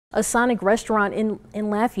A Sonic restaurant in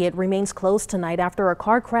Lafayette remains closed tonight after a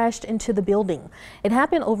car crashed into the building. It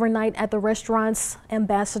happened overnight at the restaurant's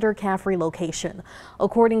Ambassador Caffrey location.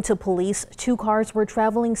 According to police, two cars were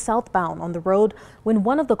traveling southbound on the road when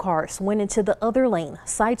one of the cars went into the other lane,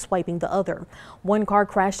 sideswiping the other. One car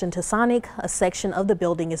crashed into Sonic. A section of the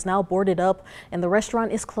building is now boarded up and the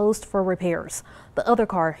restaurant is closed for repairs. The other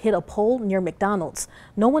car hit a pole near McDonald's.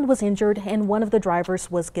 No one was injured and one of the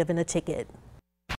drivers was given a ticket.